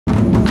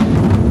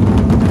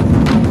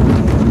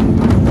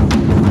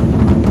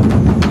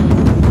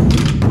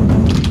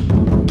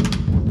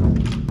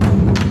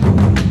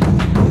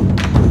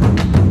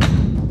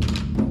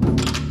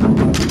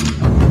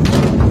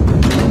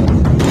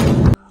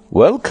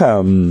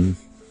Welcome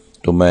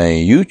to my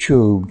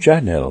YouTube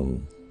channel,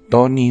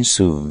 Tony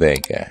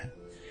Suvega,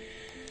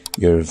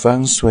 your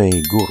Feng Shui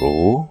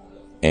guru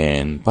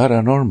and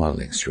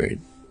paranormal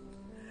expert.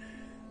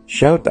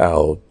 Shout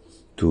out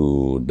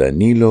to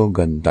Danilo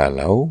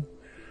Gantalaw,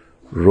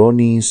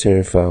 Ronnie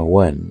Serfa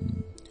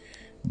Juan,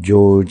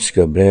 George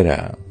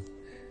Cabrera,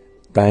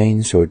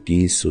 Tynes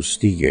Ortiz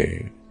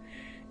Sustiger,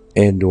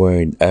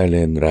 Edward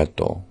Allen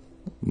Rato,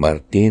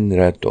 Martin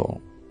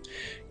Rato,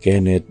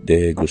 Kenneth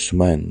de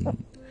Guzman,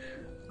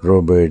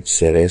 Robert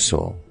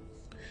Cerezo,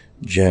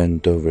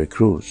 Jan Tover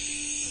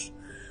Cruz,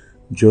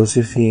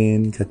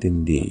 Josephine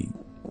Katindig,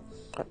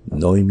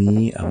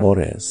 Noemi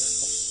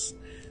Amores,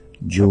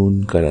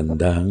 June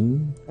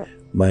Karandang,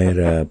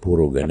 Myra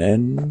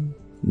Puroganan,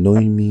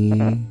 Noemi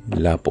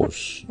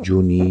Lapos,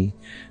 Juni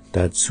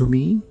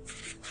Tatsumi,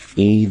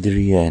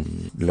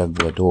 Adrian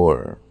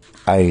Laguador,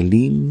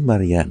 Eileen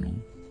Mariano,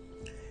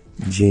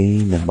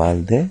 Jane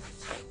Nabalde,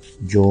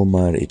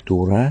 Jomar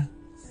Itura,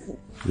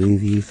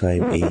 Rivi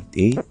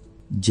 588,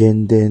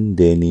 Jenden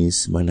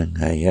Dennis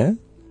Mananghaya,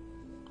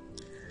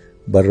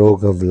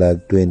 Baroga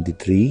Vlog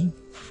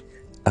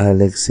 23,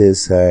 Alex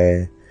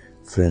Cesar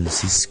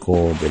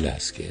Francisco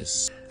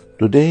Velasquez.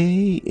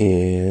 Today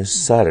is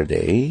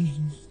Saturday,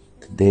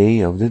 the day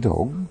of the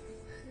dog,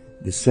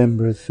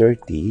 December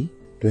 30,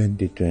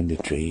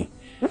 2023,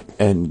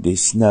 and it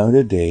is now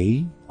the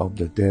day of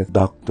the death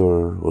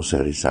Dr. Jose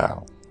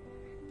Rizal.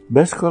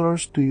 Best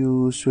colors to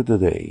use for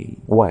today: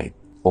 white,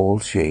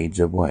 all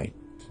shades of white.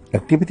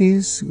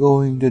 Activities: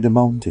 going to the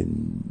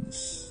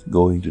mountains,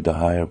 going to the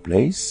higher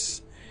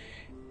place,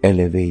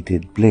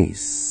 elevated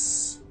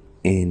place.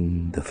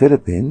 In the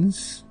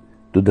Philippines,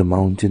 to the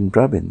mountain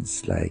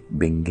province like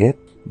Benguet,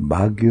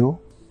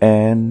 Baguio,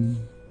 and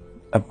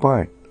a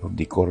part of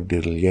the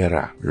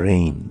Cordillera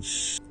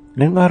Range.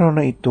 Ngayong araw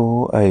na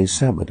ito ay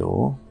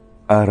Sabado,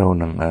 araw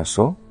ng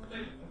aso,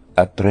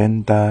 at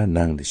 30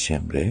 ng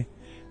Disyembre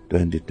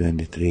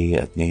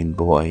 2023, at ngayon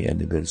po ay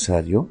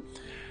anibersaryo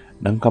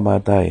ng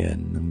kamatayan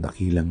ng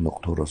dakilang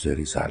Dr. Jose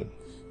Rizal.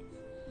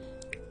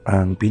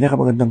 Ang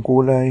pinakamagandang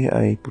kulay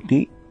ay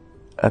puti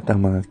at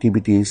ang mga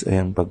activities ay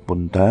ang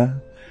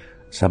pagpunta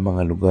sa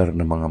mga lugar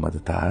na mga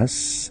matataas,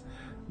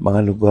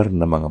 mga lugar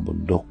na mga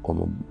bundok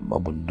o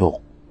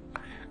mabundok,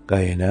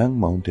 gaya ng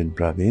Mountain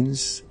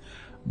Province,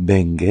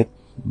 Benguet,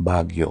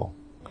 Baguio.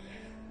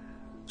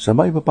 Sa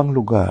mga iba pang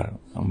lugar,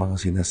 ang mga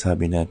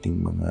sinasabi nating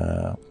mga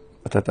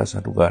matataas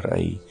na lugar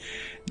ay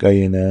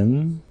gaya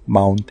ng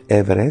Mount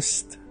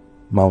Everest,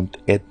 Mount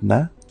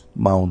Etna,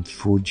 Mount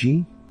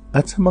Fuji,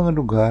 at sa mga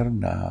lugar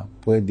na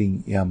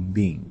pwedeng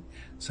iambing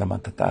sa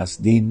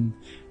matataas din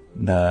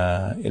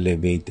na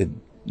elevated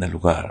na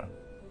lugar,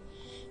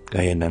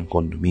 gaya ng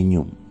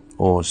condominium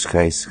o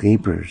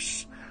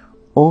skyscrapers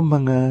o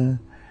mga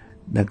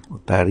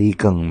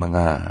nagtarikang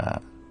mga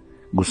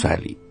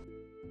gusali.